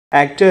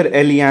Actor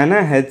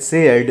Eliana had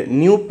shared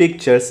new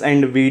pictures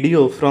and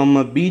video from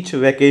a beach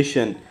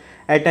vacation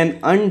at an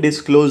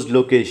undisclosed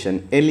location.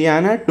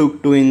 Eliana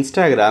took to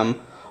Instagram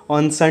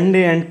on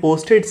Sunday and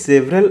posted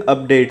several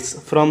updates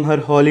from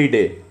her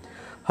holiday.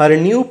 Her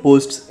new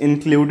posts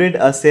included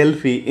a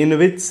selfie in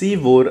which she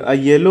wore a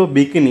yellow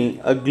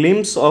bikini, a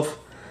glimpse of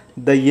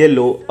the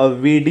yellow, a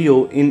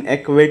video in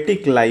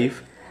aquatic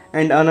life,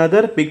 and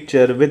another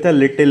picture with a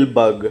little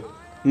bug.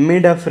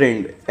 Made a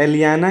friend.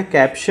 Eliana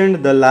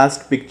captioned the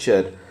last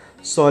picture,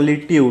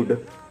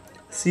 Solitude.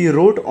 She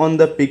wrote on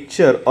the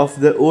picture of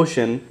the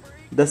ocean.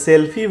 The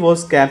selfie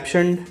was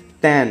captioned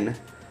Tan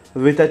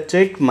with a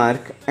check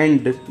mark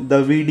and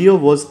the video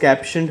was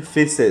captioned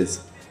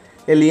Fishes.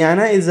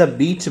 Eliana is a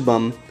beach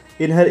bum.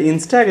 In her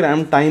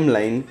Instagram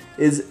timeline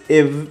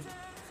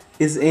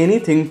is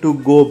anything to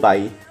go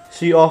by.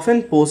 She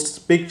often posts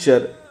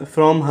pictures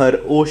from her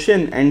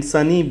ocean and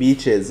sunny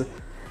beaches.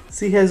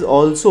 She has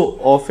also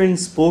often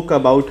spoke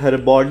about her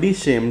body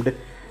shamed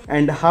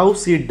and how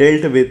she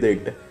dealt with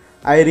it.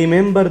 I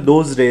remember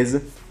those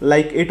days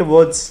like it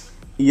was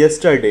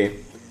yesterday.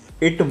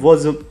 It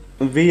was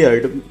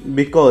weird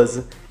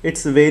because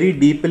it's very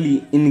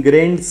deeply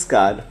ingrained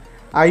scar.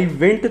 I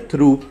went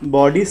through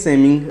body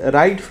shaming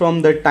right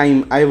from the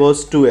time I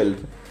was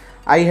 12.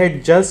 I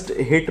had just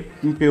hit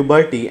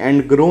puberty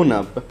and grown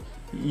up.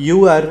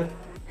 You are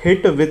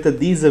hit with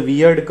these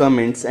weird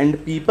comments,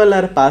 and people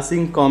are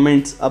passing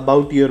comments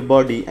about your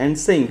body and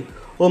saying,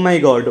 "Oh my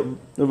god,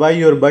 why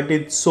your butt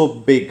is so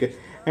big?"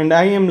 And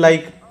I am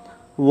like,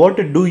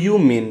 what do you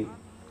mean?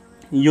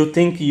 You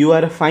think you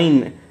are fine,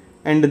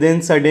 and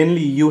then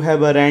suddenly you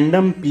have a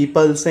random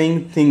people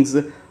saying things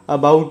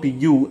about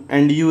you,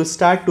 and you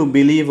start to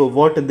believe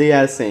what they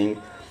are saying.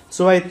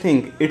 So I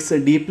think it's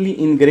a deeply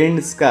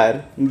ingrained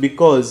scar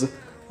because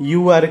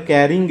you are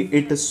carrying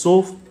it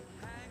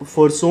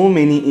for so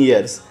many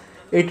years.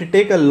 It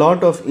takes a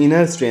lot of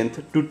inner strength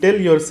to tell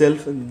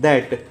yourself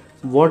that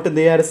what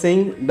they are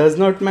saying does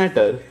not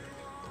matter.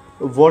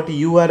 What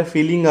you are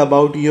feeling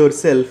about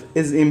yourself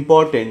is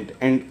important,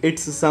 and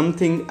it's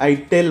something I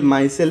tell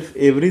myself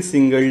every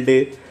single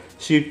day,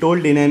 she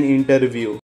told in an interview.